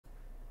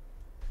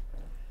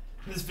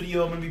In this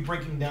video, I'm going to be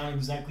breaking down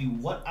exactly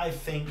what I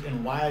think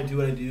and why I do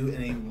what I do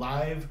in a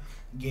live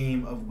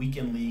game of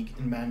Weekend League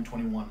in Madden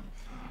 21.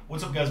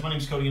 What's up, guys? My name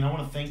is Cody, and I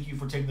want to thank you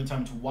for taking the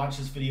time to watch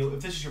this video.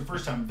 If this is your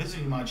first time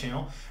visiting my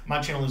channel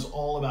is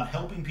all about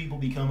helping people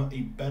become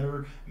a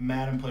better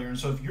Madden player. And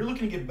so if you're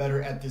looking to get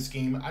better at this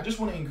game, I just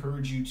want to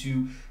encourage you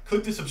to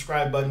click the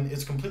subscribe button.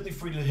 It's completely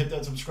free to hit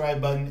that subscribe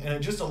button, and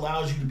it just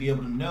allows you to be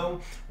able to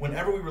know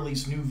whenever we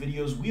release new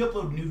videos. We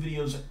upload new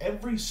videos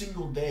every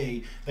single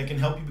day that can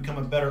help you become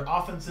a better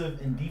offensive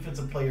and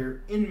defensive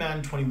player in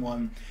Madden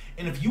 21.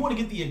 And if you want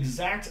to get the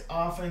exact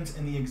offense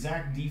and the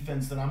exact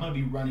defense that I'm going to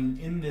be running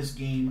in this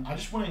game, I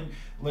just want to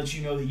let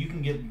you know that you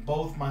can get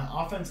both my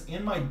offense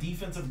and my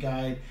defensive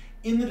guide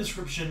in the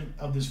description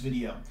of this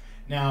video.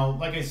 Now,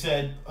 like I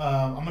said,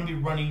 I'm going to be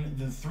running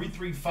the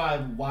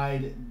 3-3-5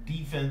 wide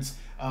defense.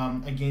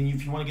 Again,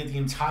 if you want to get the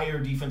entire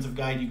defensive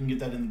guide, you can get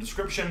that in the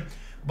description.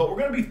 But we're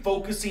going to be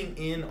focusing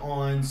in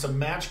on some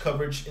match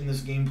coverage in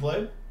this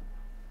gameplay.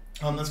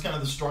 That's kind of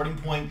the starting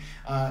point,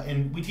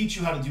 and we teach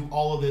you how to do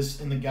all of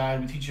this in the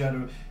guide. We teach you how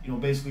to,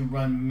 basically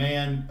run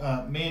man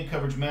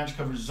coverage, match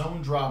coverage,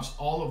 zone drops,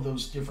 all of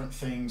those different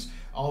things,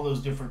 all those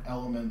different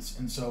elements.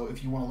 And so,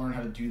 if you want to learn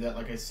how to do that,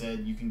 like I said,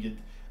 you can get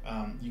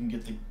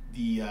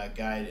the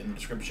guide in the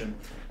description.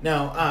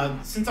 Now,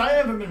 since I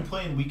haven't been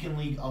playing Weekend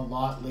League a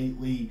lot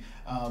lately,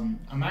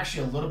 I'm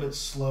actually a little bit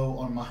slow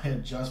on my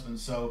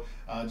adjustments. So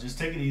just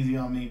take it easy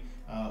on me.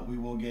 We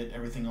will get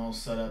everything all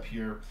set up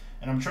here.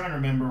 And I'm trying to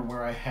remember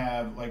where I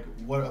have, like,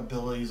 what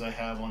abilities I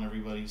have on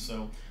everybody.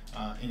 So,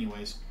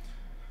 anyways.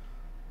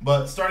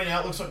 But starting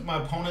out, looks like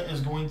my opponent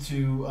is going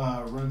to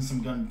run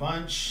some gun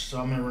bunch. So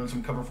I'm going to run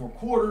some cover 4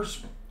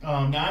 quarters.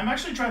 Now I'm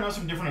actually trying out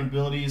some different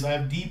abilities. I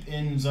have deep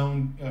in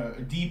zone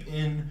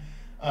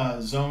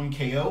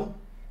KO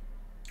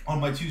on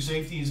my 2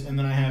 safeties, and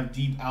then I have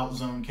deep out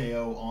zone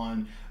KO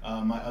on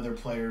my other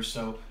players.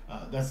 So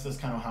that's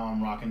kind of how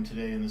I'm rocking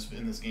today in this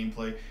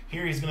gameplay.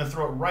 Here he's going to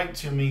throw it right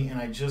to me, and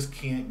I just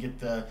can't get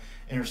the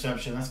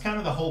interception. That's kind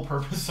of the whole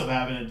purpose of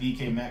having a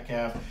DK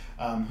Metcalf,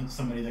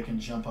 somebody that can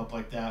jump up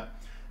like that.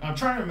 Now I'm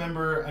trying to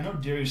remember. I know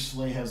Darius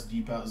Slay has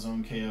deep out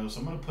zone KO, so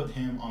I'm going to put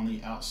him on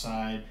the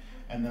outside,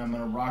 and then I'm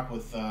going to rock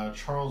with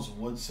Charles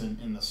Woodson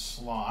in the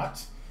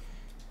slot,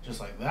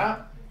 just like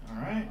that.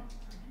 All right.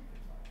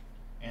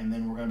 And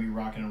then we're going to be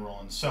rocking and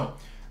rolling. So,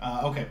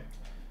 okay.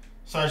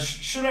 So I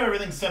should have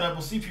everything set up.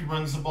 We'll see if he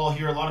runs the ball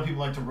here. A lot of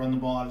people like to run the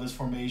ball out of this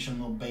formation, a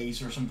little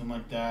base or something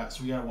like that.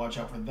 So we got to watch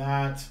out for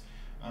that.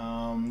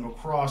 Little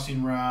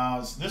crossing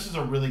routes. This is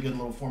a really good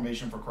little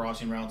formation for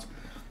crossing routes.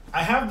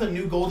 I have the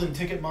new golden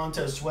ticket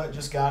Montez Sweat.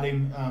 Just got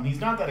him. He's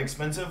not that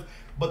expensive.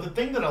 But the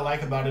thing that I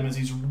like about him is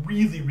he's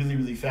really, really,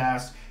 really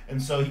fast.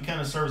 And so he kind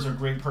of serves a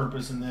great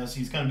purpose in this.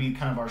 He's going to be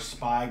kind of our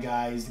spy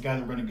guy. He's the guy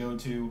that we're going to go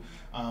to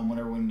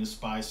whenever we need to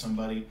spy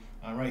somebody.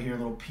 Right here, a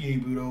little PA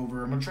boot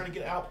over. I'm going to try to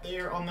get out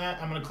there on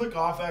that. I'm going to click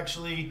off,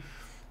 actually.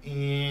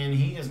 And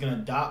he is going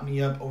to dot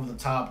me up over the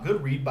top.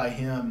 Good read by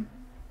him.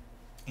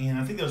 And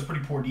I think that was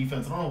pretty poor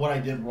defense. I don't know what I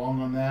did wrong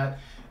on that.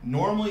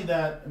 Normally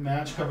that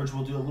match coverage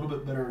will do a little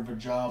bit better of a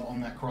job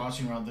on that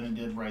crossing route than it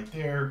did right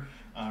there.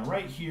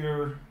 Right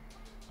here,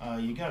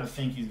 you got to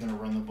think he's going to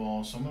run the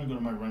ball. So I'm going to go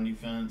to my run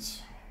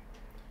defense.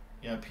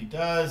 Yep, he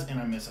does, and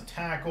I miss a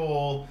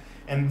tackle.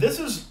 And this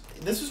is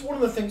one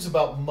of the things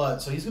about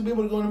Mutt. So he's going to be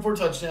able to go in for a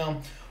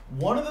touchdown.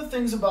 One of the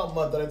things about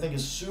Mutt that I think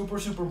is super,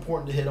 super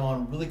important to hit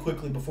on really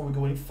quickly before we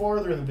go any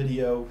farther in the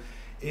video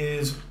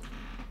is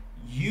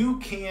you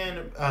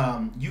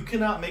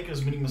cannot make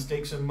as many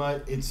mistakes in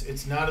Mutt.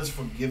 It's not as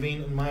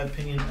forgiving, in my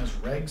opinion, as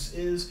Regs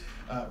is.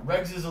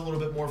 Regs is a little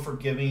bit more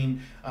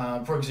forgiving.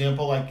 For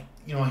example, like,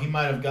 he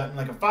might have gotten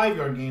like a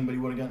 5-yard gain, but he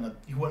wouldn't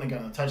have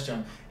gotten a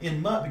touchdown.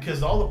 In Mutt,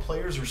 because all the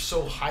players are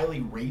so highly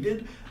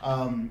rated,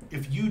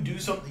 if you do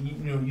something, you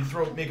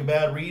make a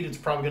bad read, it's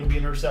probably going to be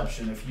an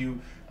interception. If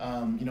you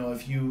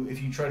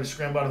try to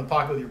scramble out of the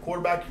pocket with your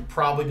quarterback, you're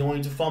probably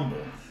going to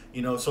fumble.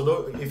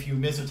 So if you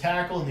miss a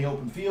tackle in the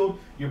open field,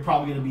 you're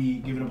probably going to be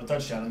giving up a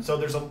touchdown. And so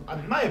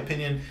in my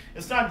opinion,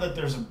 it's not that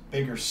there's a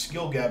bigger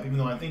skill gap, even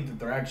though I think that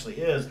there actually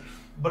is,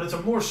 but it's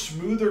a more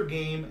smoother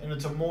game, and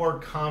it's a more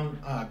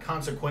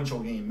consequential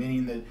game,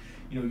 meaning that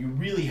you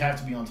really have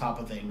to be on top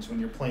of things when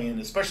you're playing,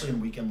 especially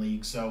in Weekend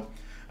League. So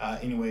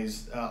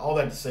anyways, all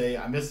that to say,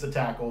 I missed the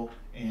tackle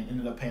and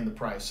ended up paying the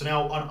price. So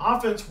now on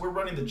offense, we're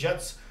running the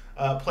Jets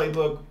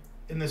playbook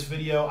in this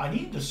video. I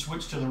need to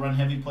switch to the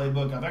run-heavy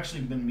playbook. I've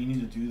actually been meaning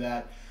to do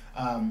that.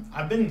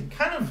 I've been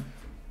kind of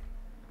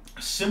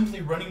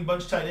simply running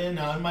bunch tight end.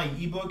 Now in my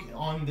ebook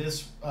on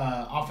this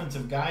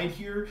offensive guide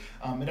here,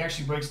 it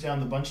actually breaks down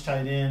the bunch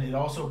tight end. It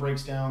also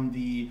breaks down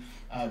the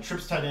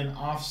trips tight end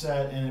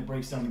offset, and it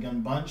breaks down the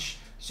gun bunch.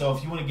 So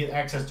if you want to get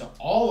access to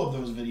all of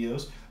those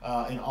videos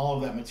and all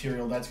of that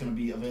material, that's going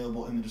to be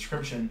available in the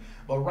description.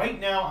 But right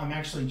now, I'm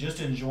actually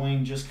just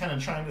enjoying just kind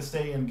of trying to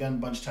stay in gun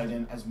bunch tight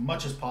end as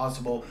much as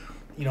possible.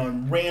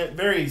 And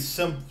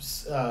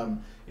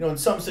in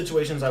some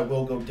situations I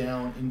will go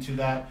down into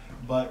that.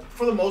 But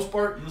for the most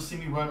part, you'll see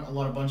me run a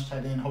lot of bunch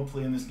tight end.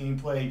 Hopefully in this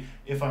gameplay,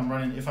 if I'm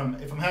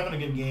having a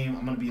good game,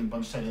 I'm going to be in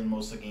bunch tight end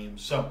most of the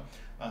games. So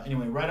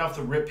anyway, right off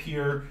the rip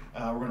here,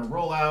 we're going to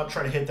roll out,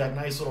 try to hit that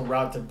nice little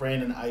route to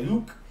Brandon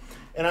Ayuk.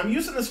 And I'm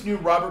using this new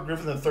Robert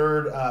Griffin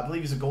III. I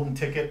believe he's a golden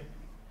ticket.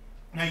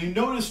 Now you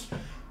noticed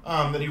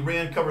that he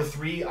ran cover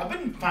 3. I've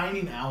been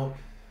finding out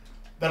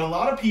that a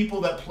lot of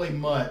people that play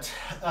Mutt,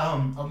 I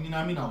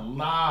mean a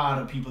lot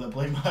of people that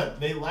play Mutt,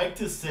 they like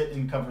to sit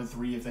in cover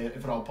 3 if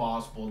at all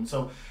possible. And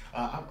so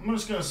I'm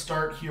just going to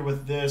start here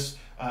with this,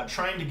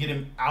 trying to get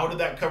him out of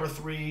that cover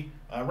 3.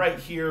 Right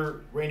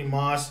here, Randy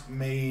Moss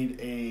made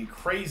a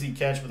crazy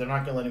catch, but they're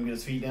not going to let him get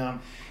his feet down.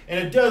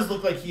 And it does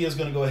look like he is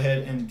going to go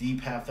ahead and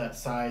deep half that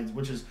side,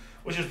 which is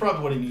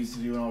probably what he needs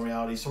to do in all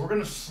reality. So we're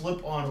going to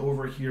slip on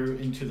over here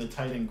into the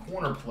tight end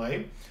corner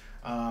play.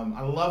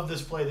 I love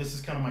this play. This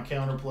is kind of my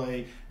counter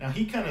play. Now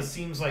he kind of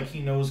seems like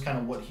he knows kind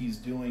of what he's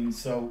doing,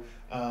 so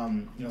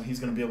he's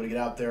going to be able to get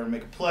out there and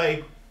make a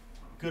play.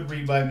 Good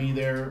read by me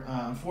there.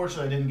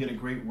 Unfortunately, I didn't get a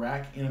great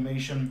rack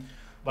animation,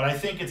 but I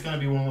think it's going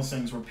to be one of those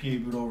things where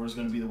PA boot over is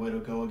going to be the way to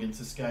go against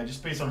this guy,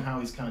 just based on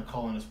how he's kind of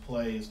calling his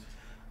plays.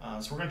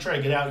 So we're going to try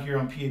to get out here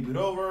on PA boot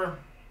over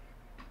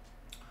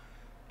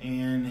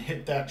and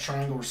hit that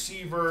triangle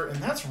receiver,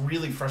 and that's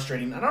really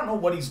frustrating. I don't know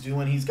what he's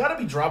doing. He's got to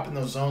be dropping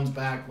those zones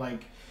back,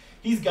 like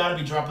he's got to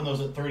be dropping those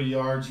at 30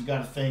 yards. You got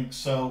to think.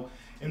 So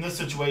in this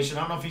situation,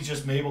 I don't know if he's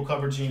just Mabel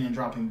coveraging and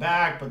dropping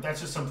back, but that's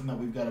just something that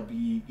we've got to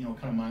be, kind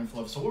of mindful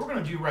of. So what we're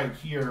going to do right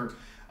here,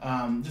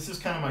 this is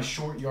kind of my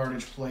short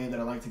yardage play that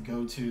I like to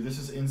go to. This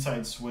is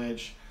inside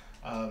switch.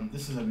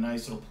 This is a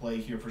nice little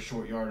play here for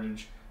short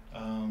yardage.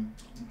 I'm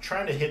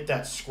trying to hit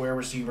that square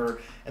receiver,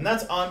 and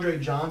that's Andre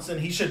Johnson.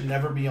 He should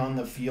never be on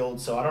the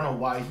field, so I don't know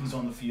why he's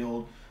on the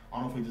field. I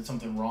don't know if we did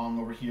something wrong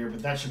over here,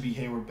 but that should be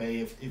Hayward Bay.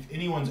 If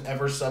anyone's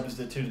ever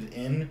substituted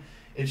in,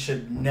 it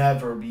should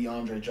never be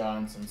Andre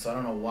Johnson. So I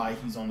don't know why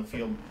he's on the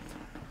field.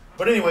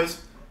 But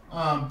anyways,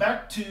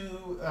 back to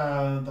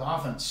the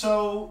offense.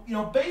 So,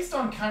 based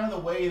on kind of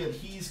the way that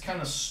he's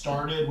kind of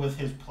started with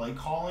his play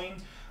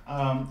calling,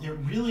 it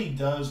really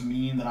does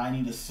mean that I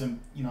need to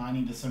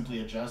simply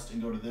adjust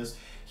and go to this.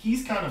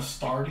 He's kind of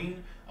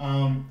starting.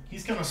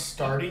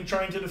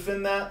 Trying to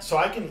defend that, so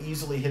I can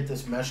easily hit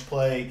this mesh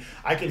play.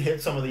 I can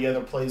hit some of the other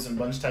plays in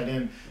bunch tight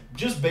end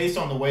just based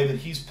on the way that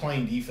he's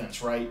playing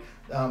defense, right?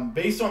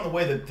 Based on the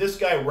way that this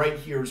guy right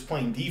here is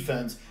playing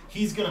defense,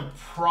 he's going to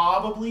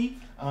probably,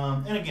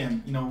 and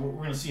again, we're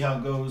going to see how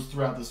it goes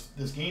throughout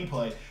this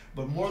gameplay,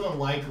 but more than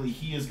likely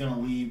he is going to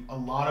leave a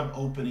lot of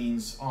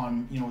openings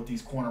on, with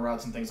these corner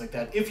routes and things like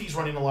that. If he's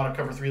running a lot of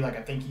cover 3 like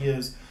I think he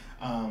is,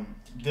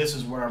 this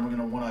is where I'm going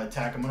to want to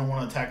attack. I'm going to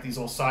want to attack these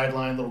little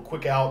sideline, little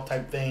quick out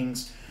type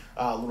things,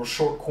 little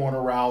short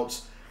corner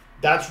routes.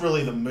 That's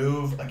really the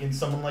move against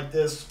someone like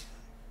this.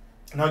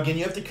 Now, again,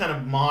 you have to kind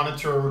of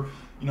monitor,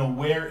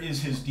 where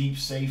is his deep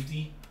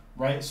safety,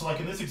 right? So like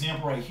in this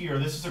example right here,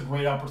 this is a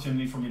great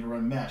opportunity for me to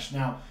run mesh.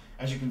 Now,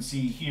 as you can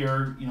see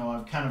here,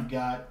 I've kind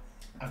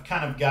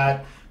of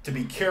got to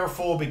be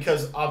careful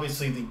because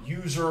obviously the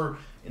user,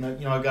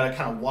 I've got to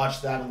kind of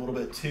watch that a little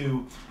bit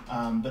too.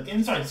 But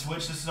inside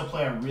switch, this is a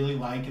play I really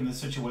like in this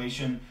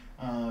situation.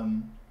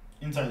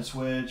 Inside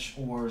switch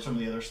or some of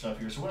the other stuff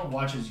here. So we're going to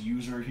watch his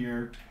user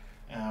here.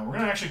 We're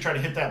going to actually try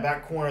to hit that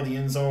back corner of the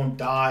end zone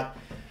dot.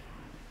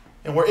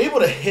 And we're able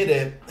to hit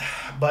it.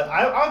 But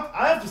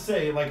I have to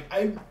say, like,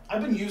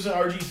 I've been using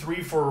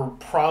RG3 for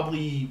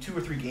probably 2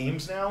 or 3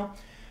 games now.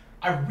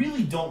 I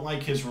really don't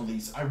like his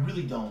release. I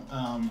really don't.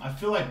 I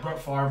feel like Brett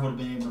Favre would have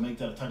been able to make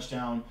that a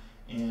touchdown.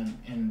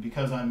 And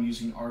because I'm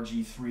using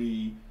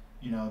RG3,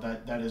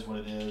 that is what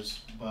it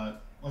is.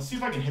 But let's see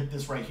if I can hit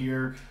this right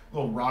here.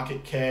 Little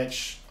rocket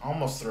catch.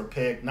 Almost threw a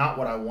pick. Not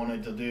what I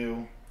wanted to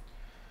do.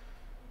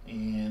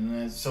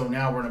 And so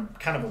now we're in a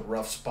kind of a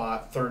rough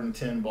spot. 3rd and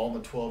 10, ball on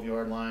the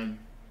 12-yard line.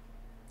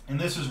 And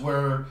this is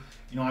where,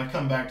 I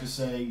come back to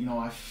say,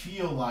 I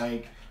feel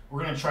like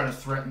we're going to try to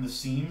threaten the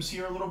seams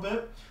here a little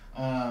bit.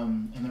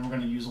 And then we're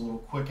going to use a little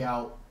quick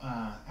out.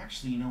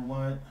 Actually, you know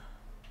what?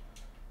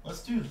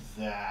 Let's do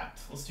that.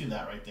 Let's do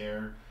that right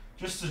there.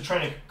 Just to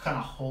try to kind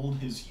of hold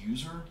his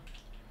user.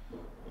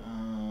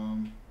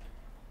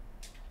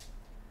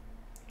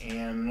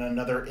 And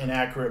another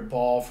inaccurate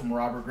ball from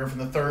Robert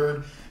Griffin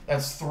III.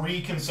 That's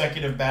 3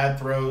 consecutive bad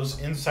throws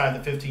inside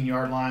the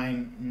 15-yard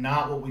line.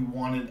 Not what we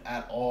wanted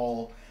at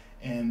all.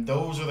 And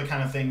those are the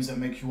kind of things that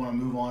make you want to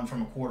move on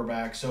from a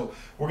quarterback. So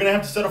we're going to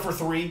have to settle for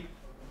 3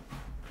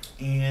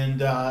 and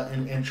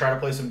try to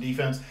play some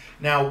defense.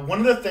 Now, one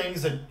of the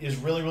things that is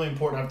really, really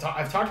important,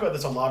 I've talked about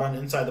this a lot on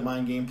Inside the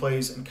Mind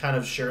gameplays and kind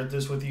of shared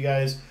this with you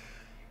guys.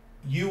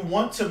 You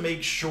want to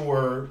make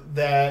sure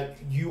that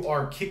you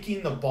are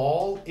kicking the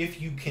ball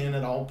if you can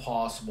at all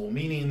possible,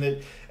 meaning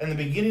that in the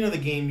beginning of the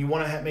game, you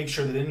want to make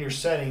sure that in your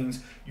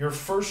settings, your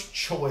first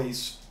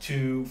choice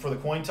for the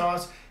coin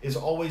toss is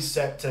always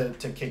set to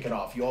kick it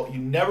off. You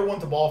never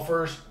want the ball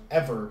first,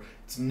 ever.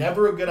 It's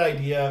never a good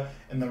idea,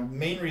 and the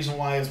main reason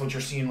why is what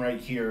you're seeing right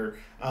here.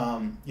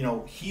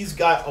 He's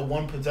got a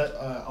one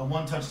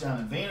touchdown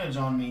advantage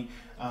on me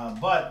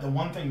But the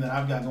one thing that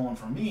I've got going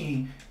for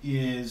me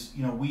is,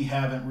 we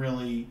haven't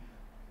really,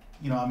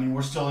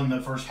 we're still in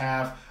the first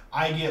half.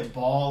 I get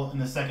ball in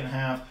the second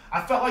half.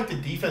 I felt like the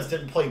defense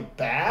didn't play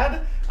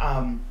bad,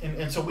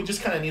 and so we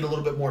just kind of need a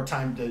little bit more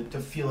time to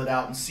feel it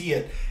out and see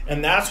it.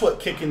 And that's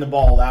what kicking the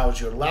ball allows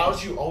you. It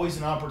allows you always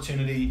an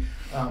opportunity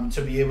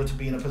to be able to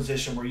be in a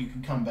position where you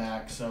can come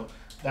back. So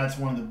that's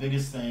one of the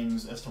biggest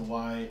things as to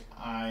why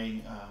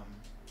I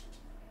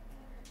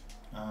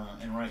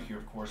and right here,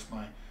 of course,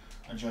 my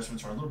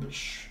adjustments are a little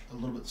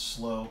bit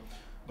slow,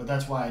 but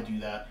that's why I do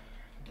that.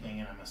 Dang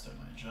it, I messed up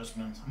my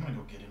adjustments. I'm gonna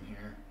go get him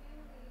here.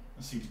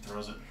 Let's see if he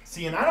throws it.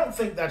 See, and I don't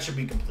think that should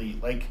be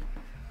complete. Like,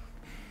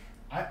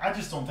 I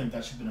just don't think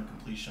that should have been a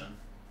completion.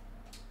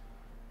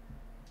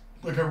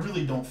 Like, I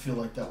really don't feel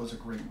like that was a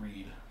great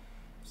read.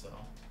 So,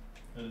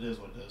 but it is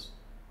what it is.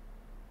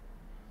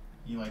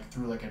 He,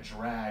 threw, a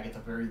drag at the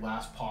very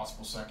last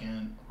possible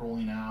second,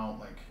 rolling out.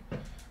 I'm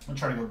going to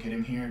try to go get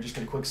him here and just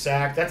get a quick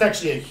sack. That's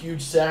actually a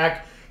huge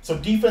sack. So,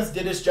 defense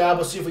did its job.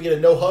 Let's see if we get a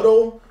no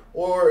huddle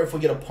or if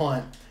we get a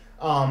punt.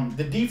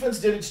 The defense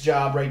did its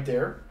job right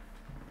there.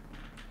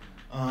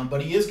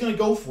 But he is going to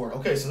go for it.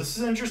 Okay, so this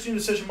is an interesting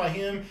decision by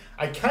him.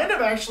 I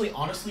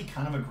honestly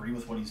agree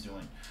with what he's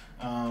doing.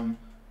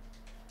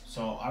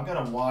 So I've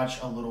got to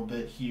watch a little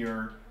bit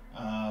here.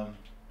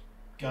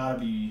 Gotta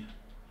be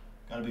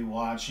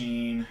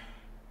watching.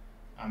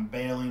 I'm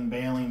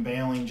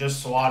bailing.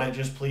 Just swat it.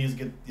 Just please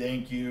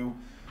thank you.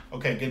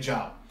 Okay, good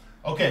job.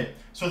 Okay,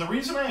 so the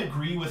reason I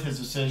agree with his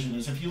decision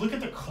is if you look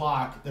at the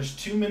clock, there's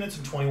 2 minutes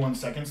and 21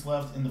 seconds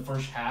left in the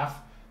first half.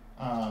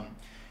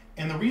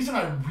 And the reason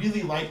I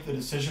really like the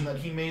decision that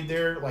he made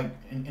there,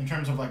 in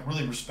terms of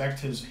really respect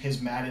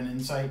his Madden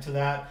insight to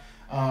that,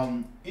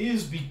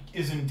 is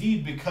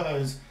indeed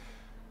because,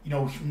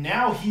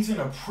 now he's in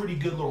a pretty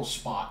good little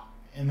spot.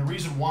 And the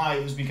reason why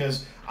is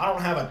because I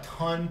don't have a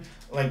ton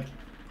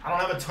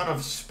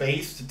of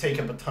space to take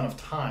up a ton of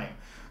time.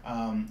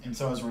 And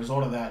so as a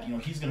result of that,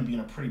 he's going to be in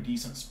a pretty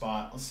decent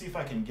spot. Let's see if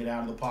I can get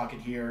out of the pocket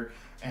here.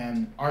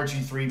 And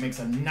RG3 makes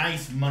a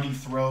nice money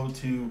throw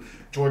to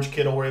George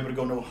Kittle. We're able to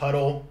go no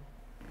huddle.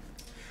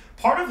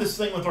 Part of this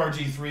thing with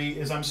RG3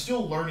 is I'm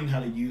still learning how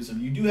to use him.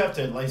 You do have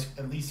to at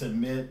least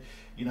admit,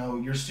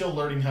 you're still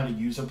learning how to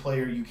use a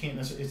player. You can't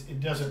necessarily, it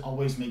doesn't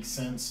always make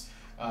sense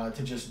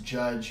to just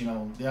judge,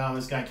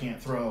 this guy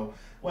can't throw.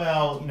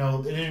 Well,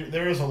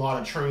 there is a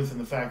lot of truth in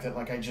the fact that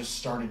I just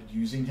started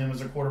using him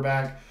as a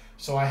quarterback.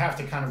 So I have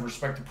to kind of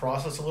respect the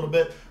process a little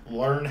bit,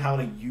 learn how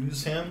to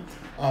use him.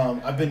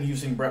 I've been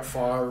using Brett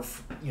Favre,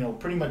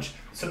 pretty much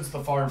since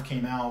the Favre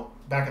came out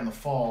back in the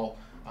fall.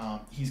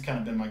 He's kind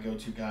of been my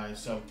go-to guy.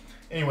 So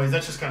anyways,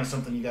 that's just kind of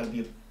something you got to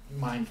be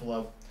mindful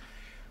of.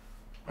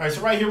 All right,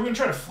 so right here, we're going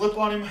to try to flip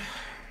on him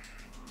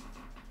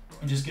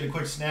and just get a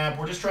quick snap.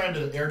 We're just trying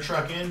to air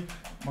truck in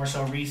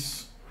Marcel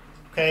Reese.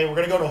 Okay, we're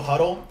going to go to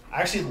huddle.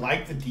 I actually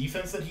like the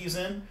defense that he's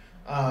in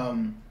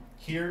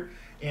here.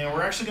 And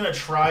we're actually going to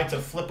try to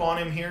flip on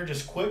him here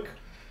just quick.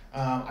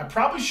 I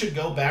probably should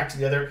go back to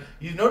the other.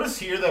 You notice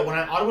here that when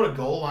I auto to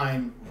goal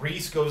line,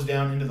 Reese goes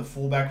down into the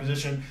fullback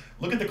position.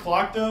 Look at the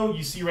clock, though.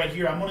 You see right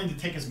here, I'm wanting to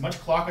take as much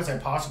clock as I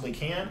possibly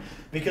can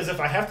because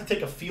if I have to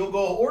take a field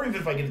goal or even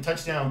if I get a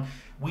touchdown,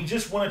 we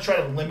just want to try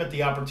to limit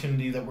the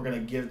opportunity that we're going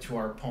to give to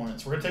our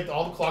opponents. We're going to take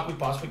all the clock we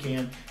possibly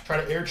can,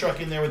 try to air truck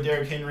in there with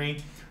Derrick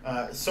Henry.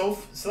 So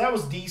that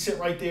was decent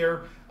right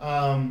there.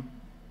 And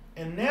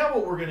now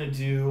what we're going to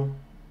do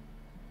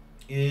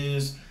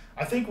is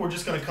I think we're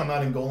just going to come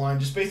out in goal line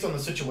just based on the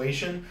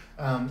situation.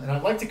 And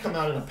I'd like to come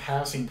out in a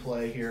passing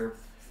play here,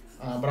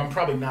 but I'm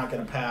probably not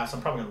going to pass.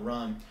 I'm probably going to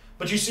run.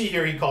 But you see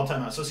here he called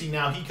timeout. So see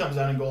now he comes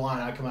out in goal line,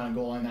 I come out in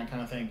goal line, that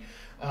kind of thing.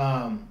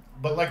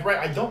 But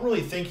I don't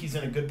really think he's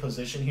in a good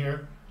position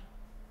here.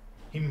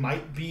 He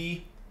might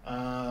be.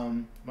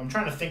 I'm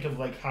trying to think of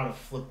how to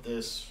flip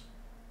this.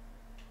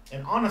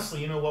 And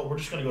honestly, you know what? We're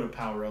just going to go to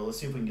power O. Let's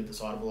see if we can get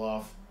this audible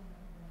off.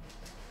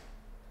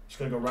 Just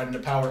going to go right into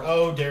power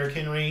O, Derrick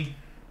Henry,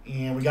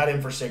 and we got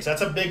him for 6.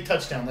 That's a big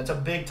touchdown. That's a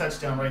big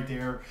touchdown right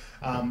there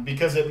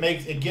because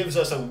it gives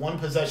us a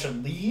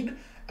one-possession lead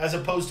as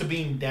opposed to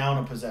being down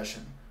a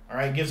possession. All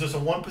right, it gives us a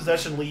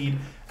one-possession lead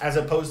as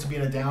opposed to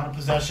being a down a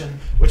possession,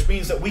 which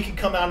means that we can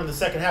come out in the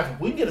second half. If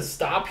we can get a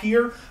stop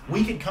here,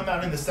 we can come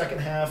out in the second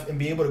half and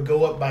be able to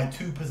go up by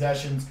 2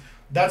 possessions.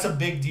 That's a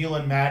big deal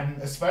in Madden,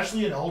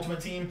 especially in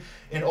Ultimate Team.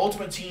 In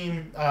Ultimate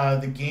Team,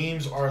 the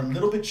games are a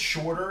little bit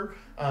shorter,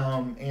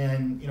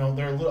 and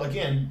they're a little.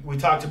 Again, we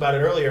talked about it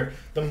earlier.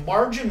 The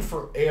margin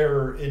for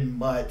error in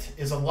MUT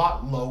is a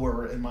lot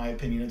lower, in my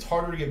opinion. It's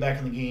harder to get back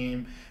in the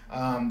game.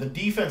 The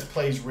defense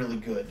plays really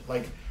good.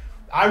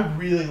 I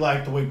really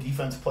like the way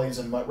defense plays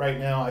in MUT right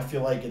now. I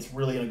feel like it's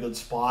really in a good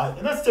spot,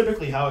 and that's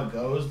typically how it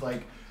goes.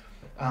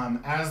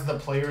 As the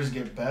players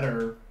get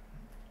better.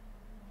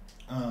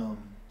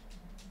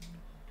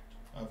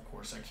 Of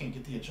course, I can't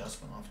get the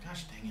adjustment off.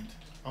 Gosh dang it.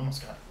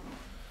 Almost got it.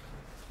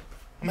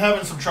 I'm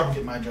having some trouble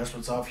getting my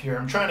adjustments off here.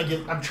 What I'm trying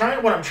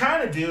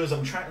to do is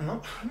let me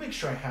make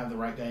sure I have the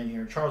right guy in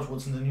here. Charles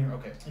Woodson's in here.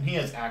 Okay. And he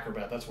has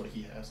Acrobat. That's what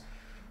he has.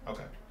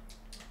 Okay.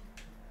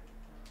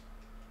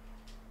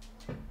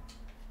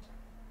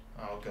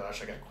 Oh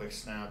gosh, I got quick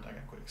snapped.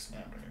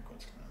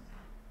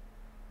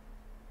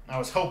 I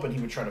was hoping he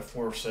would try to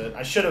force it.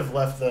 I should have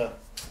left the...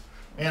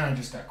 Man, I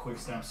just got quick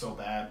snapped so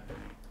bad.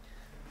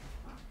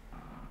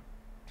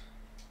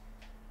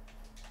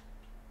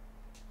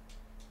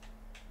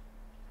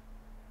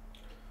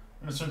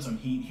 I'm going to send some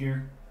heat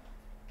here.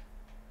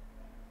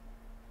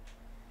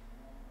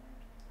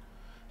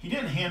 He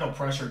didn't handle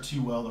pressure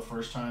too well the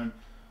first time.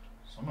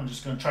 So I'm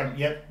just going to try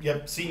to...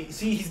 Yep. See,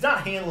 he's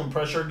not handling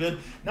pressure good.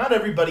 Not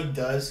everybody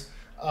does.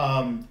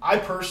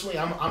 I personally,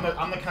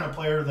 I'm the kind of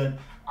player that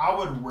I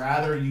would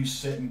rather you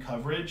sit in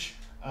coverage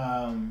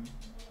and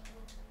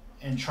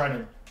try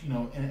to,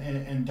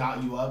 and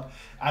dot you up.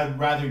 I'd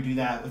rather do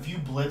that. If you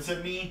blitz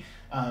at me,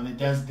 it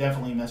does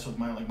definitely mess with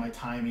my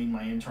timing,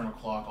 my internal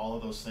clock, all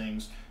of those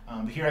things.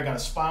 But here I got a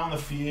spy on the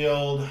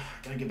field,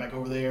 got to get back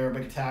over there,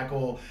 make a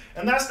tackle,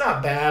 and that's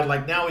not bad.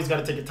 Like now he's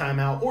got to take a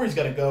timeout or he's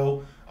got to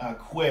go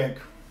quick,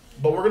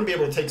 but we're going to be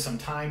able to take some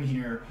time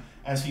here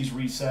as he's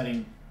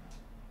resetting.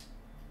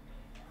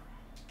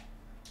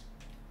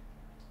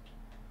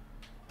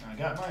 I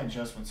got my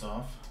adjustments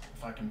off.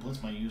 If I can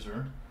blitz my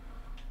user,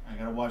 I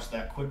got to watch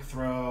that quick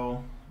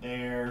throw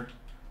there.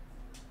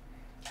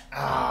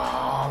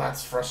 Oh,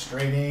 that's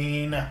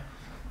frustrating.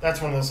 That's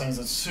one of those things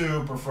that's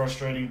super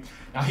frustrating.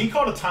 Now, he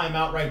called a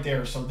timeout right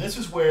there. So this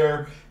is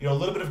where, a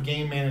little bit of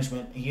game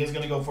management. He is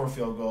going to go for a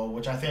field goal,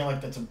 which I feel like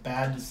that's a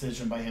bad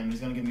decision by him. He's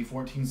going to give me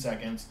 14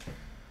 seconds.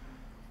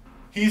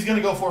 He's going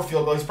to go for a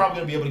field goal. He's probably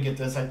going to be able to get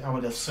this, I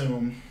would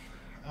assume.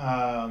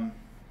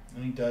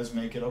 And he does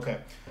make it. Okay.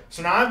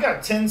 So now I've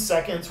got 10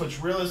 seconds,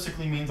 which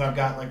realistically means I've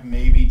got like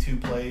maybe 2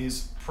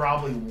 plays,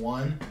 probably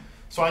 1.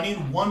 So I need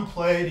 1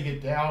 play to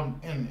get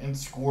down and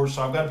score.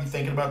 So I've got to be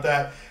thinking about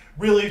that.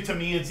 Really, to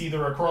me, it's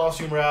either a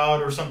crossing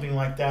route or something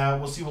like that.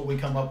 We'll see what we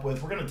come up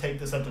with. We're going to take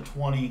this up to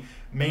 20,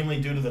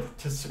 mainly due to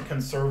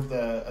conserve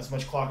as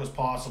much clock as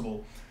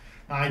possible.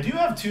 Now, I do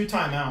have 2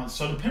 timeouts,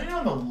 so depending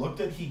on the look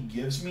that he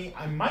gives me,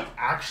 I might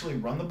actually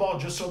run the ball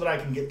just so that I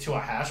can get to a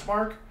hash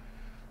mark.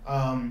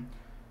 And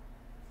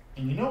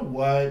you know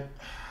what?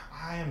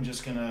 I am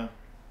just going to...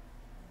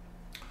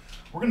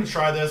 We're going to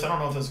try this. I don't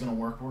know if this is going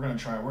to work. We're going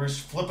to try it. We're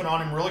just flipping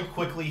on him really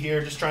quickly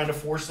here, just trying to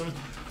force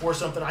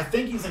something. I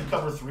think he's in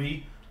cover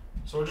 3.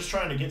 So we're just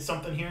trying to get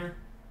something here.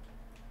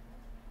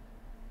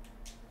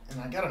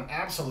 And I got an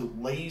absolute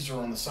laser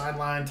on the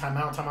sideline.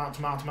 Timeout.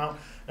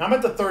 Now I'm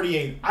at the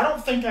 38. I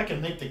don't think I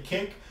can make the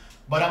kick,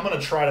 but I'm going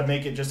to try to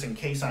make it just in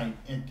case I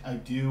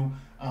do.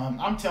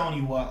 I'm telling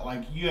you what,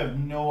 like, you have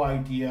no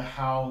idea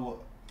how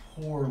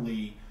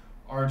poorly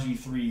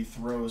RG3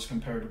 throws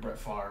compared to Brett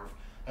Favre.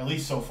 At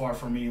least so far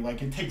for me.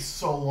 Like, it takes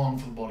so long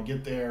for the ball to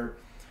get there.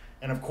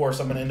 And, of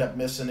course, I'm going to end up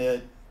missing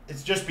it.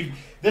 It's just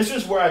this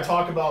is where I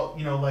talk about,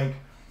 like,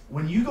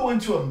 when you go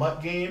into a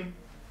MUT game,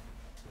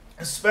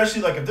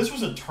 especially like if this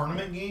was a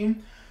tournament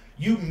game,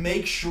 you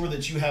make sure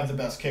that you have the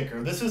best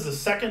kicker. This is the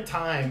second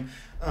time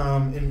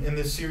in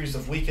this series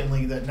of Weekend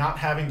League that not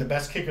having the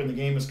best kicker in the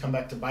game has come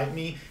back to bite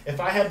me. If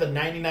I had the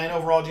 99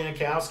 overall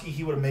Janikowski,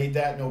 he would have made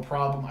that no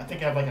problem. I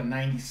think I have like a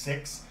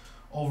 96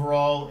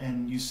 overall,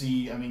 and you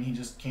see, I mean, he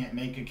just can't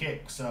make a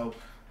kick. So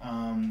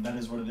that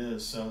is what it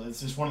is. So it's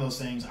just one of those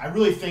things. I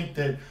really think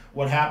that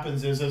what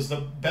happens is as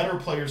the better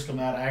players come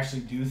out, I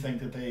actually do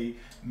think that they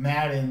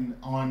Madden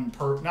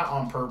not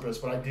on purpose,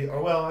 but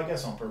I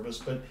guess on purpose,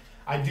 but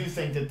I do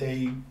think that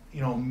they,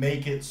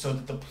 make it so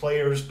that the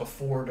players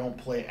before don't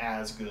play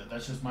as good.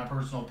 That's just my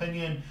personal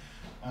opinion.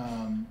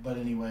 But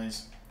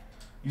anyways,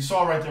 you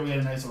saw right there we had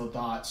a nice little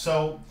dot.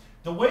 So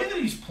the way that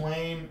he's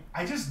playing,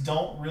 I just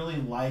don't really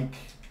like.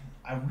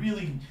 I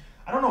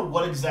don't know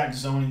what exact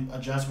zone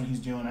adjustment he's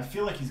doing. I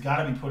feel like he's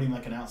got to be putting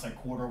like an outside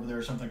quarter over there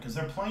or something because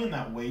they're playing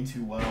that way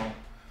too well.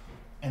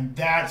 And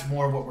that's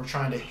more of what we're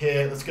trying to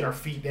hit. Let's get our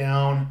feet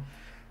down.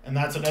 And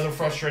that's another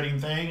frustrating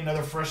thing.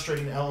 Another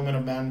frustrating element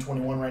of Madden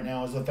 21 right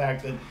now is the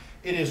fact that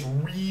it is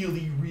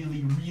really,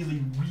 really,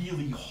 really,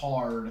 really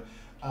hard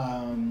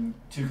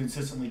to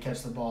consistently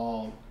catch the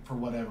ball for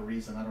whatever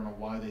reason. I don't know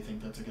why they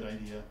think that's a good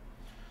idea.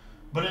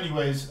 But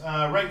anyways,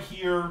 right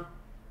here,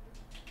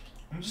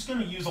 I'm just going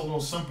to use a little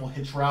simple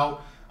hitch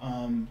route.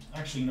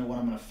 Actually, you know what?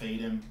 I'm going to fade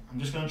him. I'm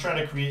just going to try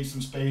to create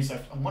some space.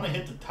 I want to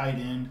hit the tight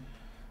end.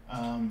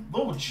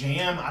 Little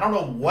jam. I don't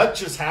know what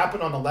just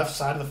happened on the left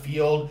side of the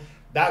field.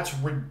 That's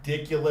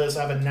ridiculous.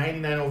 I have a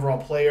 99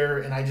 overall player,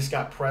 and I just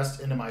got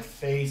pressed into my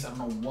face. I don't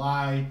know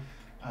why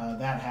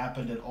that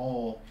happened at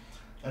all.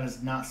 That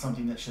is not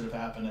something that should have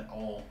happened at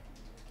all.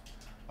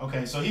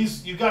 Okay, so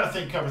you've got to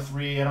think cover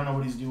 3. I don't know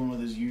what he's doing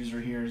with his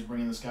user here. He's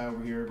bringing this guy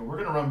over here, but we're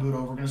going to run boot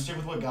over. We're going to stick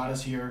with what got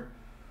us here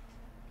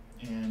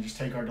and just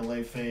take our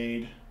delay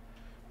fade,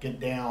 get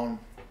down.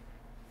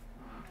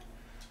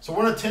 So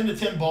we're in a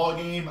 10-10 ball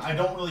game. I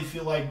don't really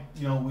feel like,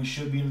 we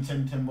should be in a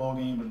 10-10 ball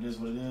game, but it is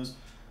what it is.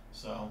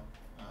 So,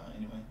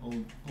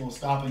 anyway, little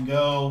stop and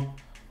go,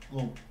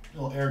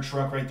 little air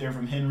truck right there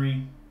from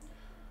Henry.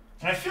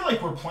 And I feel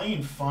like we're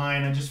playing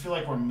fine. I just feel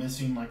like we're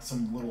missing like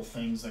some little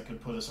things that could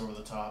put us over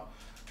the top.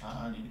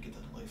 I need to get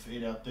the delay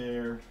fade out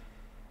there.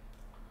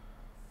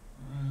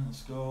 All right,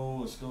 let's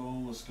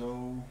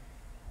go.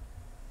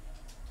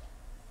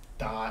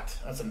 dot.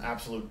 That's an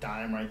absolute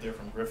dime right there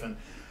from Griffin.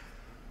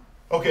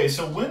 Okay,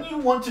 so when you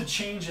want to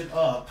change it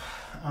up,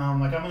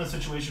 like I'm in a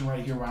situation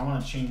right here where I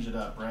want to change it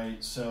up,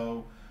 right?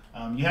 So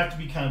you have to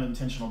be kind of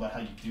intentional about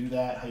how you do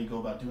that, how you go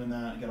about doing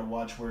that. You got to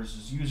watch where's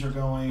his user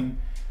going.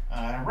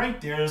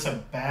 Right there's a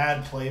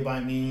bad play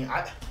by me.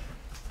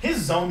 His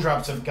zone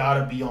drops have got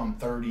to be on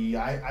 30.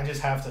 I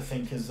just have to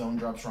think his zone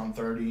drops are on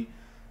 30.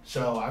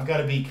 So I've got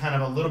to be kind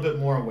of a little bit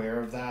more aware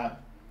of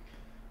that.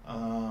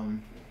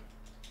 I'm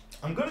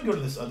going to go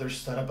to this other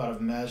setup out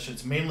of mesh.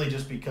 It's mainly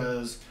just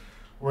because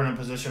we're in a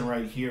position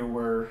right here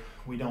where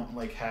we don't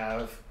like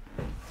have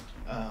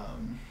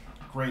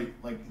great,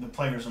 like the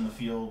players on the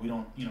field. We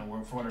don't,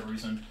 for whatever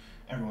reason,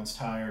 everyone's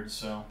tired.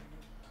 So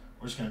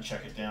we're just going to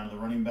check it down to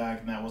the running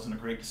back, and that wasn't a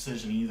great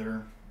decision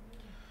either.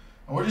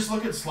 And we're just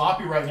looking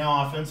sloppy right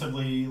now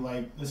offensively.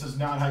 Like, this is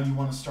not how you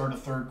want to start a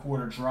third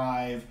quarter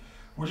drive.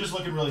 We're just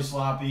looking really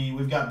sloppy.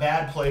 We've got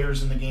bad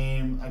players in the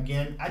game.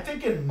 Again, I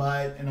think in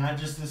Mutt, and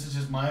this is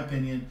just my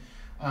opinion,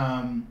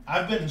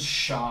 I've been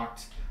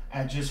shocked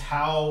at just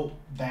how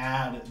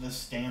bad the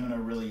stamina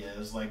really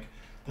is. Like,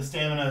 the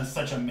stamina is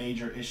such a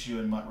major issue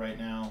in Mutt right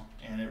now,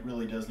 and it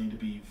really does need to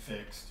be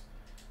fixed.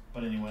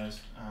 But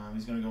anyways,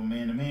 he's going to go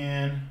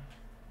man-to-man.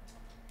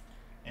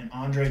 And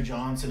Andre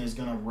Johnson is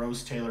going to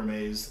roast Taylor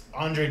Mays.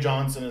 Andre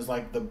Johnson is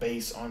like the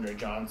base Andre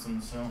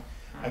Johnson, so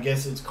I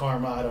guess it's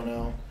karma. I don't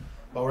know.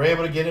 But we're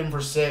able to get him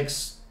for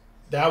 6.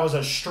 That was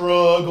a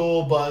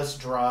struggle bus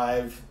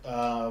drive.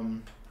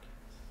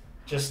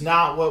 Just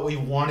not what we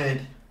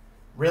wanted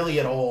really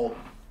at all.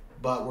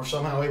 But we're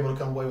somehow able to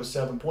come away with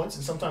 7 points,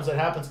 and sometimes that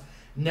happens.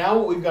 Now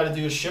what we've got to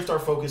do is shift our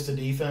focus to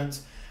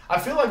defense. I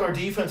feel like our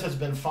defense has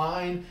been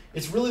fine.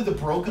 It's really the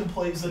broken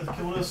plays that have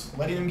killed us,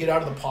 letting them get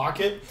out of the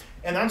pocket.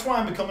 And that's why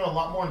I'm becoming a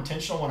lot more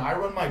intentional when I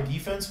run my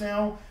defense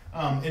now.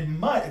 In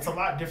Mutt, it's a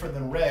lot different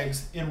than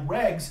regs. In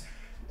regs,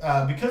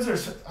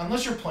 because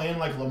unless you're playing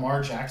like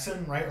Lamar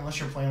Jackson, right? Unless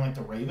you're playing like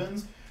the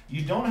Ravens,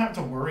 you don't have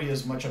to worry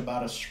as much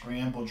about a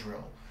scramble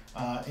drill.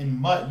 In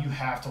Mutt, you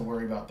have to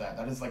worry about that.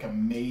 That is like a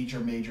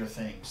major, major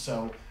thing.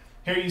 So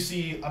here you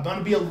see, I'm going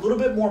to be a little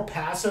bit more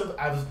passive.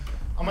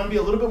 I'm going to be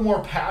a little bit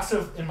more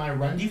passive in my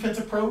run defense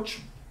approach.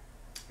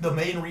 The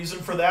main reason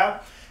for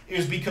that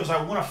is because I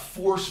want to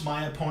force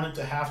my opponent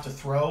to have to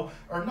throw,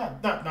 or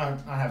not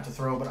have to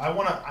throw, but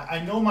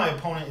I know my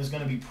opponent is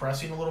going to be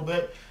pressing a little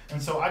bit,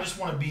 and so I just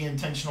want to be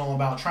intentional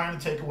about trying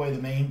to take away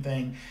the main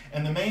thing.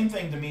 And the main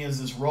thing to me is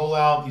this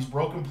rollout, these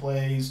broken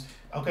plays.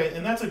 Okay,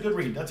 and that's a good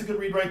read. That's a good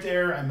read right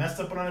there. I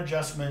messed up on an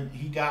adjustment.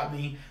 He got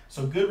me.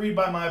 So good read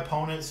by my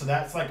opponent. So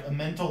that's like a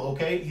mental,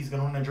 okay, he's going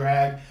to run a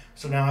drag.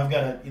 So now I've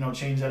got to,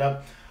 change that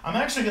up. I'm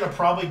actually going to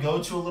probably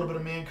go to a little bit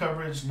of man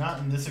coverage, not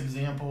in this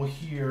example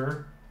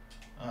here.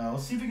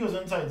 Let's see if he goes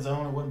inside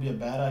zone. It wouldn't be a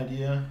bad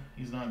idea.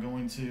 He's not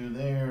going to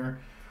there.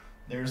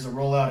 There's the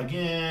rollout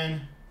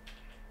again.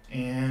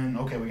 And,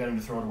 okay, we got him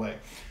to throw it away.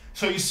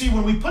 So you see,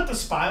 when we put the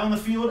spy on the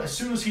field, as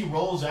soon as he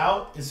rolls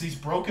out, it's these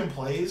broken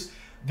plays.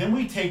 Then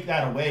we take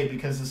that away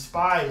because the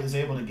spy is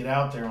able to get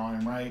out there on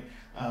him, right?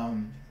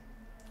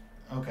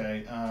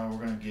 Okay, we're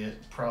going to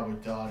get probably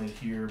dotted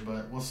here,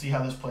 but we'll see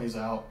how this plays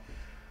out.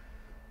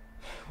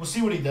 We'll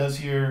see what he does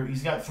here.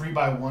 He's got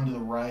 3-by-1 to the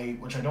right,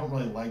 which I don't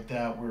really like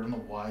that. We're on the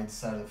wide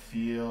side of the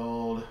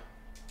field.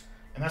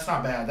 And that's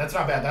not bad. That's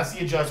not bad. That's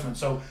the adjustment.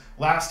 So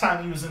last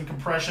time he was in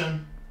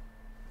compression,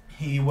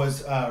 he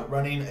was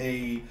running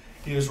a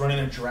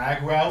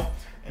drag route,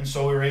 and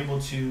so we were able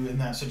to, in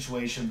that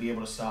situation, be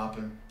able to stop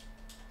him.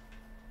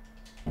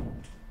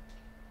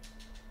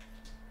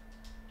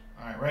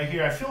 All right, right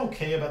here, I feel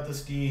okay about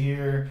this D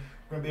here.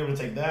 We're going to be able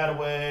to take that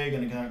away.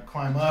 Going to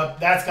climb up.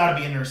 That's got to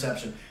be an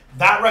interception.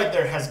 That right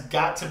there has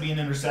got to be an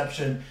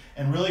interception.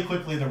 And really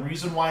quickly, the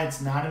reason why it's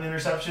not an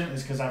interception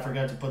is because I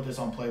forgot to put this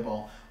on play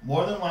ball.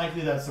 More than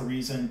likely, that's the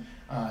reason.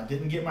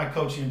 Didn't get my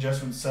coaching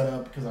adjustments set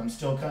up because I'm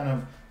still kind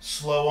of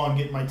slow on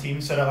getting my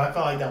team set up. I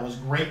felt like that was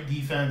great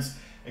defense.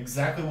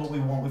 Exactly what we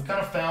want. We've kind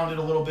of found it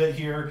a little bit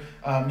here.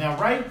 Now,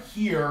 right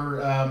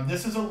here,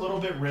 this is a little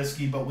bit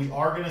risky, but we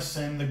are going to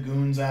send the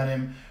goons at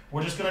him.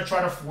 We're just going to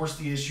try to force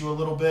the issue a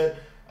little bit.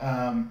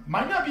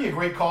 Might not be a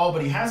great call,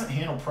 but he hasn't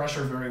handled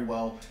pressure very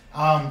well.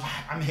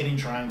 I'm hitting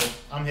triangle.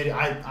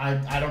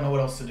 I don't know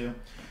what else to do.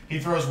 He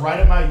throws right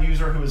at my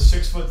user, who is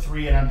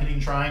 6'3", and I'm hitting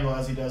triangle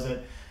as he does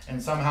it,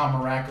 and somehow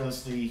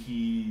miraculously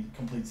he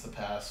completes the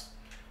pass.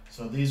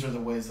 So these are the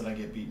ways that I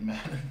get beaten,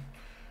 Madden.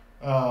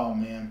 Oh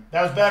man,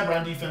 that was bad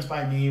run defense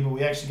by me, but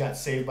we actually got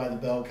saved by the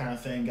bell kind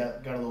of thing.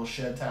 Got a little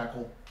shed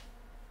tackle.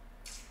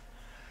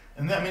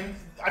 And then, I mean,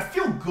 I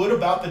feel good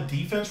about the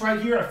defense right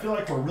here. I feel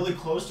like we're really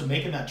close to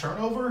making that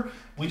turnover.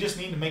 We just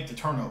need to make the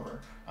turnover.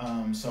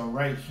 So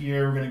right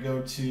here, we're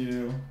going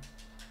to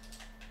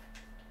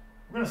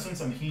send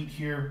some heat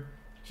here.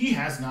 He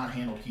has not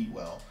handled heat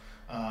well.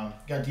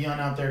 Got Dion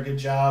out there, good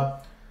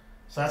job.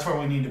 So that's where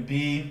we need to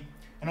be.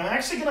 And I'm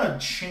actually going to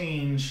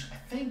change, I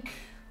think,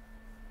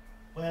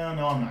 well,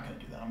 no, I'm not going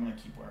to do that. I'm going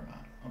to keep where I'm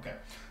at. Okay.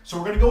 So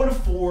we're going to go into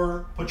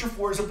 4. Put your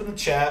 4s up in the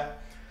chat.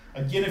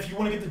 Again, if you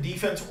want to get the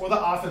defense or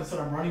the offense that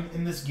I'm running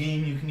in this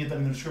game, you can get that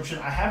in the description.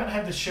 I haven't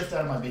had to shift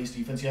out of my base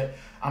defense yet.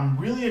 I'm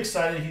really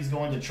excited he's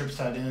going to trips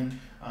tight end.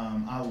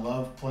 I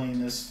love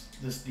playing this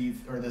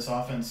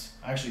offense.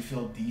 I actually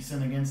feel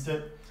decent against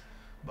it,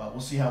 but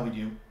we'll see how we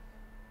do.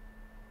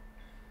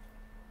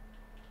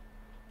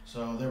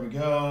 So there we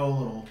go, a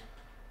little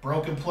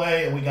broken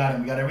play, and we got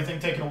him. We got everything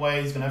taken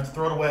away. He's going to have to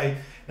throw it away.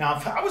 Now,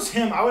 if I was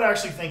him, I would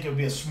actually think it would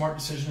be a smart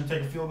decision to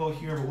take a field goal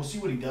here, but we'll see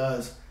what he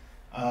does.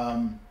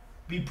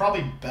 Be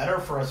probably better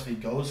for us if he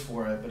goes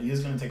for it, but he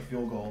is going to take a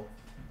field goal.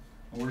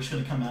 And we're just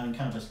going to come out in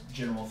kind of a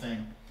general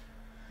thing.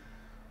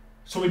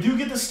 So we do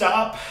get the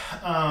stop.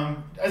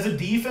 As a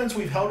defense,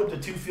 we've held up to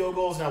 2 field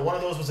goals. Now, one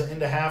of those was an end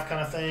to half kind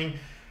of thing.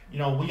 You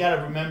know, we got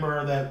to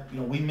remember that, you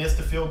know, we missed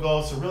a field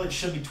goal, so really it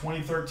should be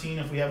 20-13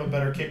 if we have a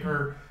better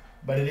kicker,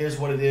 but it is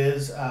what it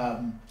is.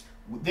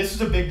 This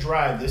is a big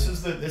drive. This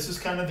is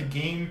kind of the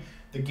game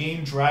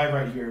drive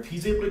right here. If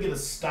he's able to get a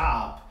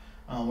stop,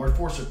 or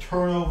force a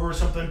turnover or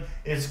something,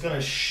 it's going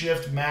to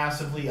shift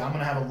massively. I'm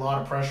going to have a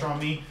lot of pressure on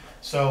me.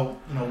 So,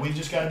 you know, we've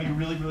just got to be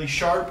really, really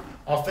sharp.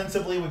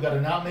 Offensively, we've got to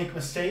not make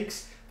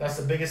mistakes. That's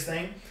the biggest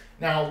thing.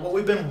 Now, what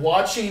we've been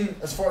watching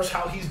as far as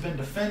how he's been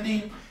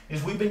defending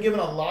is we've been given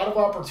a lot of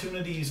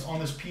opportunities on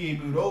this PA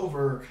boot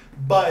over,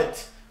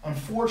 but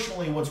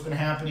unfortunately what's been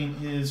happening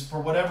is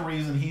for whatever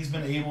reason he's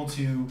been able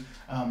to,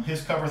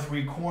 his cover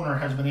 3 corner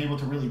has been able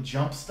to really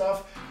jump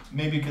stuff,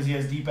 maybe because he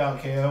has deep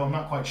out KO, I'm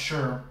not quite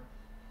sure.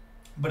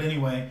 But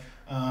anyway,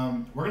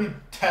 we're going to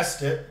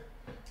test it,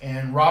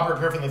 and Robert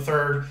Griffin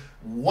III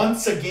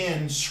once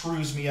again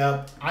screws me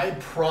up. I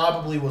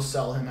probably will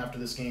sell him after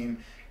this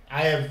game.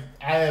 I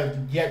have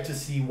yet to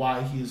see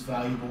why he is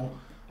valuable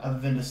other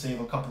than to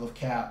save a couple of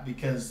cap,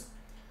 because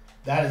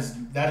that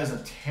is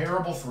a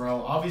terrible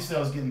throw. Obviously, I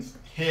was getting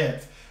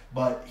hit,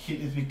 but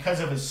because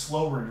of his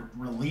slow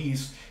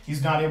release,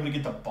 he's not able to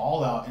get the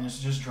ball out, and it's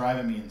just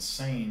driving me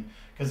insane.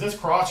 Because this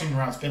crossing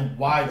route's been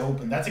wide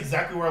open. That's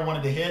exactly where I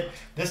wanted to hit.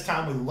 This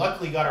time we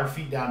luckily got our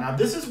feet down. Now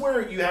this is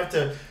where you have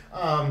to,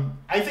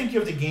 I think you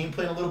have to game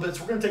plan a little bit.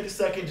 So we're going to take a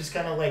second, just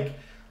kind of like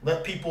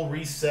let people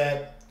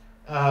reset.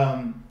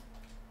 There's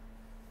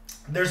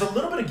a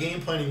little bit of game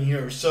planning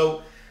here.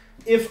 So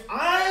if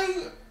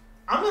I'm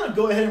going to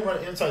go ahead and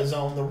run inside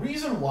zone. The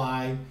reason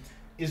why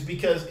is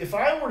because if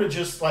I were to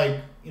just like,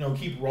 you know,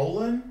 keep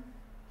rolling,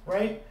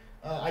 right?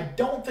 I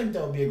don't think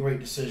that would be a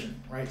great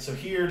decision, right? So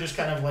here, just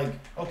kind of like,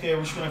 okay,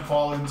 we're just going to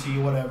fall into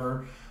you,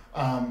 whatever.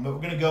 But we're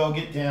going to go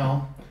get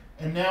down.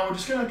 And now we're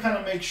just going to kind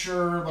of make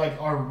sure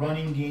like our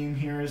running game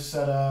here is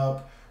set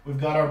up. We've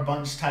got our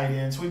bunch tight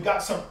end. So we've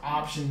got some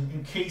option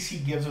in case he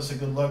gives us a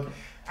good look.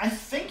 I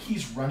think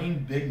he's running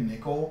big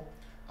nickel.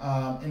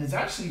 And it's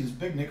actually, his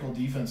big nickel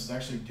defense is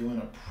actually doing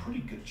a pretty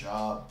good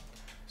job.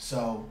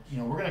 So, you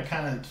know, we're going to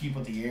kind of keep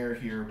with the air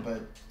here,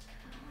 but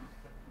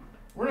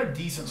we're in a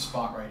decent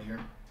spot right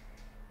here.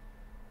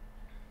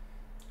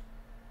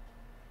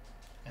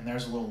 And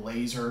there's a little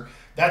laser.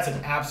 That's an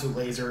absolute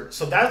laser.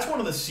 So that's one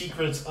of the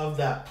secrets of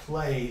that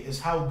play is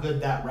how good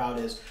that route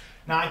is.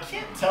 Now, I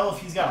can't tell if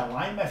he's got a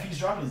lineman, if he's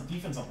dropping his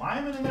defensive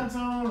lineman in that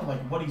zone or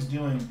like what he's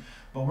doing.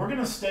 But we're going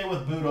to stay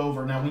with boot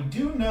over. Now, we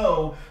do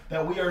know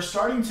that we are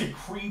starting to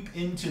creep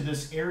into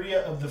this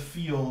area of the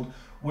field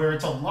where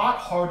it's a lot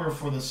harder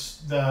for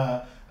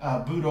the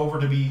boot over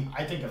to be,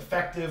 I think,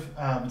 effective.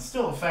 It's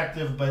still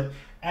effective, but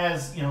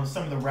as you know,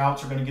 some of the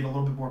routes are going to get a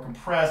little bit more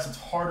compressed. It's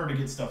harder to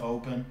get stuff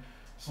open.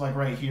 So like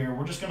right here,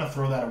 we're just going to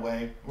throw that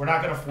away. We're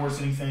not going to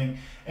force anything.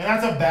 And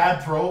that's a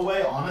bad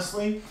throwaway,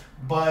 honestly.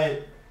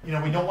 But, you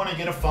know, we don't want to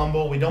get a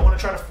fumble. We don't want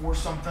to try to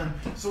force something.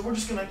 So we're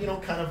just going to, you know,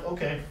 kind of,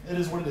 okay, it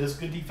is what it is.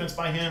 Good defense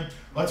by him.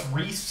 Let's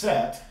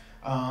reset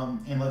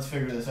and let's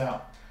figure this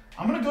out.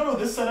 I'm going to go to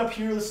this setup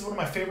here. This is one of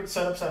my favorite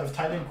setups out of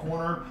tight end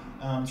corner.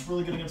 It's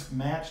really good against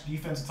match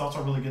defense. It's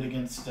also really good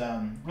against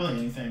really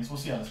anything. So we'll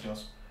see how this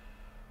goes.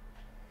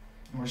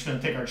 And we're just going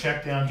to take our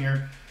check down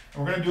here.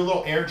 And we're going to do a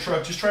little air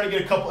truck, just try to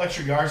get a couple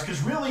extra yards,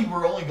 because really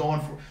we're only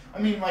going for, I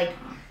mean, like,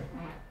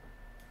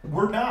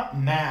 we're not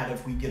mad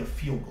if we get a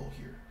field goal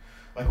here.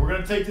 Like, we're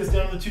going to take this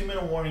down to the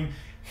 2-minute warning.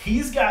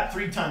 He's got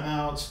 3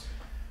 timeouts.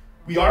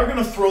 We are going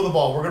to throw the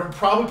ball. We're going to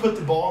probably put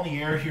the ball in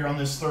the air here on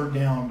this 3rd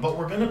down, but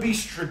we're going to be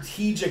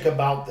strategic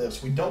about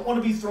this. We don't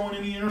want to be throwing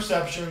any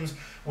interceptions.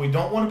 We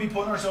don't want to be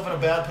putting ourselves in a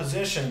bad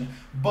position.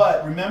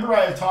 But remember,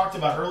 I had talked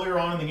about earlier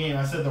on in the game,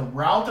 I said the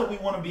route that we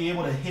want to be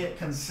able to hit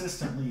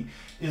consistently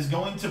is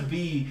going to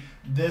be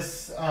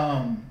this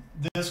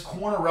this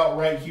corner route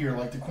right here,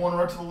 like the corner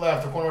route to the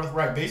left, the corner route to the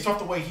right, based off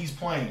the way he's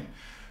playing.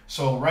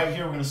 So right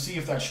here, we're going to see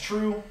if that's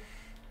true.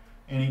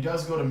 And he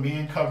does go to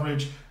man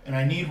coverage, and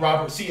I need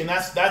Robert. See, and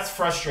that's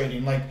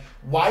frustrating. Like,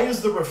 why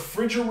is the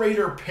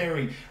refrigerator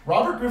Perry?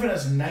 Robert Griffin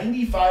has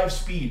 95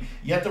 speed,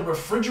 yet the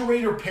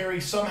refrigerator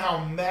Perry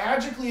somehow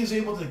magically is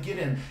able to get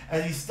in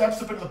as he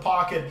steps up into the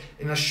pocket,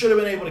 and I should have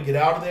been able to get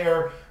out of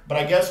there. But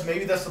I guess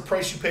maybe that's the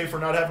price you pay for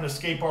not having an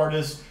escape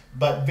artist.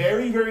 But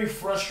very, very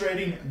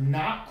frustrating.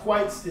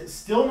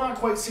 Still not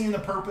quite seeing the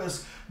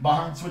purpose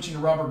behind switching to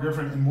Robert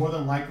Griffin, and more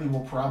than likely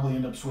we'll probably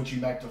end up switching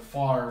back to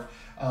Favre.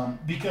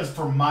 Because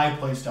for my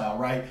play style,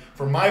 right?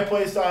 For my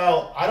play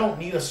style, I don't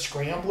need a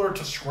scrambler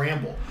to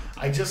scramble.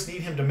 I just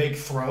need him to make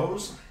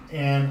throws,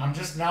 and I'm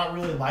just not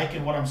really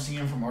liking what I'm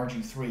seeing from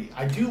RG3.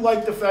 I do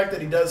like the fact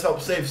that he does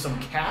help save some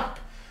cap,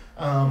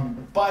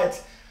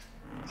 but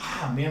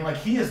man, like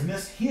he has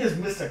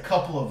missed a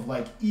couple of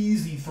like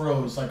easy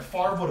throws. Like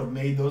Favre would have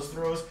made those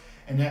throws,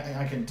 and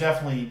I can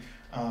definitely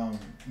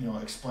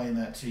explain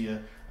that to you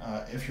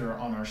if you're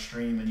on our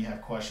stream and you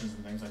have questions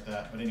and things like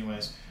that. But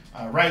anyways.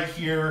 Right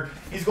here,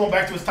 he's going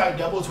back to his tight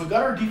doubles. We've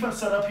got our defense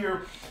set up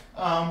here.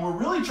 We're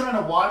really trying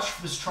to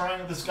watch this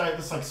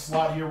like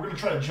slot here. We're going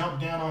to try to jump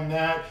down on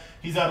that.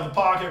 He's out of the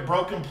pocket,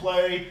 broken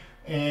play,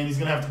 and he's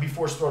going to have to be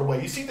forced to throw it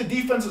away. You see the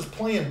defense is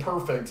playing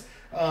perfect.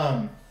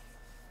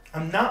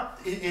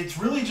 It's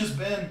really just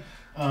been,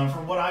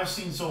 from what I've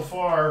seen so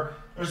far,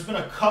 there's been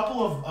a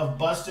couple of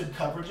busted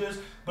coverages,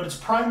 but it's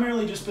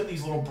primarily just been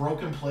these little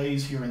broken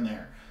plays here and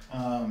there.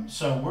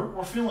 So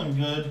we're feeling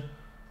good.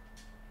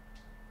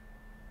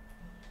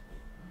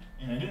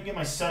 And I didn't get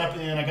my setup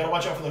in. I got to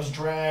watch out for those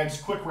drags.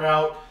 Quick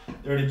route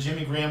there to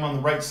Jimmy Graham on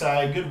the right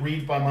side. Good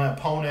read by my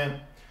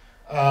opponent.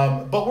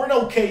 But we're in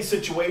an okay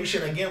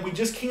situation. Again, we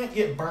just can't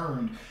get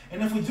burned.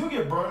 And if we do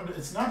get burned,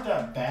 it's not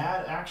that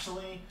bad,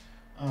 actually,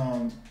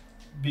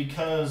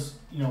 because,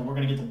 we're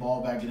going to get the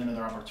ball back, get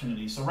another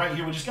opportunity. So right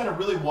here, we just got to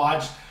really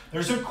watch.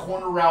 There's a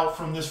corner route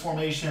from this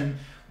formation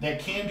that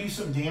can do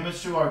some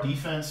damage to our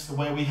defense the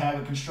way we have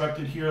it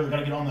constructed here. They got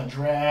to get on the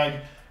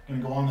drag. Going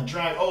to go on the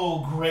drag.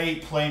 Oh,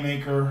 great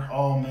playmaker.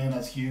 Oh, man,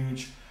 that's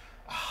huge.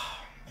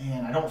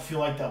 Man, I don't feel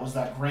like that was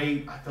that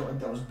great. I feel like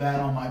that was bad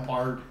on my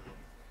part.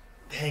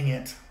 Dang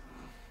it.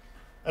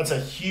 That's a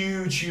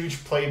huge, huge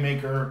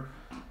playmaker.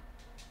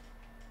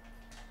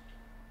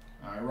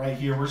 All right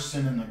here, we're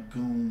sending the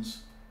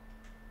goons.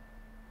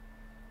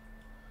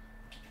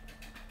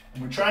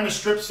 And we're trying to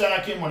strip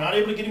sack him. We're not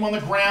able to get him on the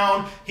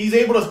ground. He's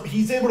able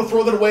to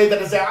throw that away. That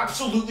is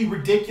absolutely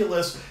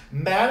ridiculous.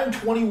 Madden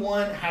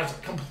 21 has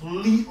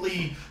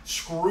completely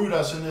screwed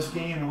us in this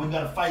game, and we've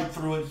got to fight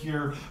through it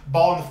here.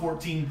 Ball in the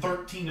 14,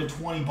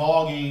 13-20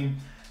 ball game.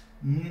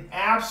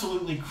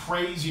 Absolutely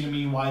crazy to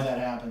me why that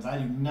happens. I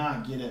do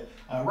not get it.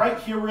 Right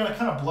here, we're going to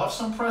kind of bluff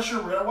some pressure.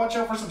 We're going to watch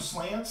out for some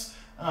slants.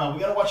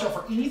 We got to watch out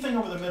for anything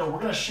over the middle. We're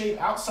going to shade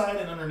outside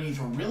and underneath.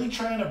 We're really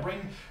trying to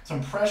bring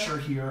some pressure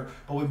here,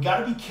 but we've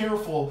got to be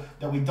careful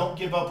that we don't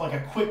give up like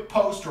a quick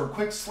post or a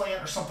quick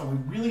slant or something.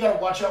 We really got to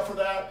watch out for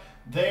that.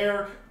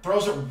 There,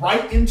 throws it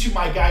right into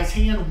my guy's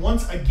hand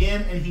once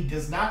again, and he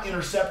does not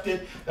intercept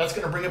it. That's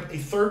going to bring up a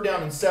 3rd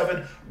down and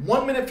 7.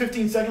 1 minute,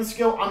 15 seconds to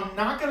go. I'm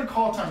not going to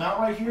call timeout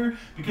right here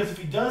because if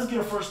he does get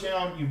a 1st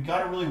down, you've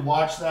got to really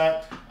watch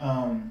that.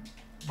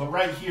 But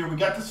right here, we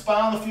got the spy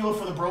on the field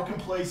for the broken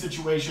play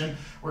situation.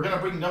 We're going to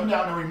bring them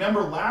down. And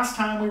remember, last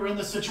time we were in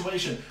this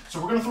situation.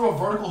 So we're going to throw a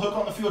vertical hook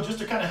on the field just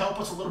to kind of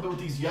help us a little bit with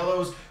these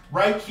yellows.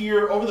 Right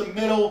here, over the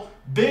middle,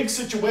 big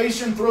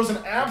situation, throws an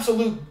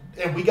absolute,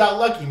 and we got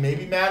lucky.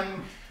 Maybe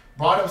Madden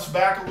brought us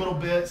back a little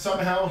bit.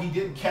 Somehow he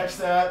didn't catch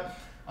that.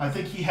 I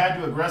think he had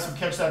to aggressive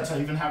catch that to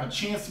even have a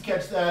chance to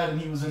catch that,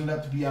 and he was ended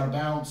up to be out of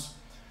bounds.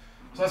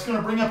 So that's going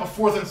to bring up a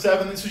 4th and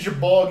 7. This is your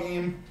ball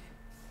game.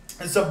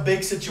 It's a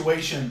big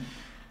situation.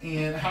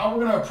 And how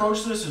we're going to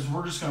approach this is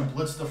we're just going to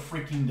blitz the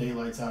freaking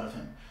daylights out of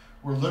him.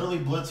 We're literally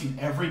blitzing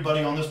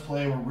everybody on this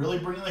play. We're really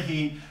bringing the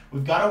heat.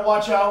 We've got to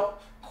watch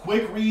out.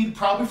 Quick read,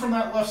 probably from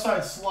that left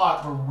side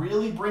slot. We're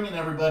really bringing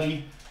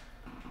everybody.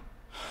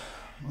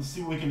 Let's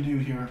see what we can do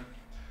here.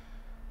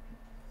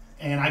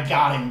 And I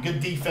got him.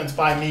 Good defense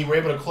by me. We're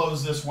able to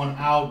close this one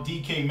out.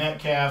 DK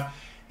Metcalf.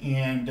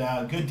 And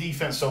good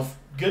defense. So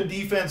good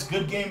defense,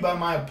 good game by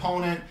my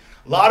opponent.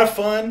 A lot of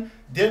fun.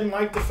 Didn't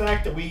like the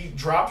fact that we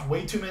dropped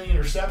way too many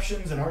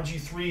interceptions, and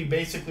RG3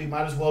 basically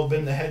might as well have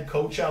been the head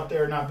coach out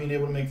there not being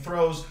able to make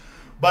throws.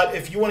 But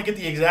if you want to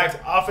get the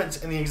exact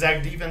offense and the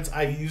exact defense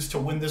I used to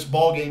win this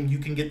ball game, you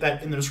can get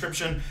that in the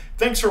description.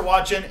 Thanks for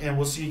watching, and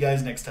we'll see you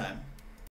guys next time.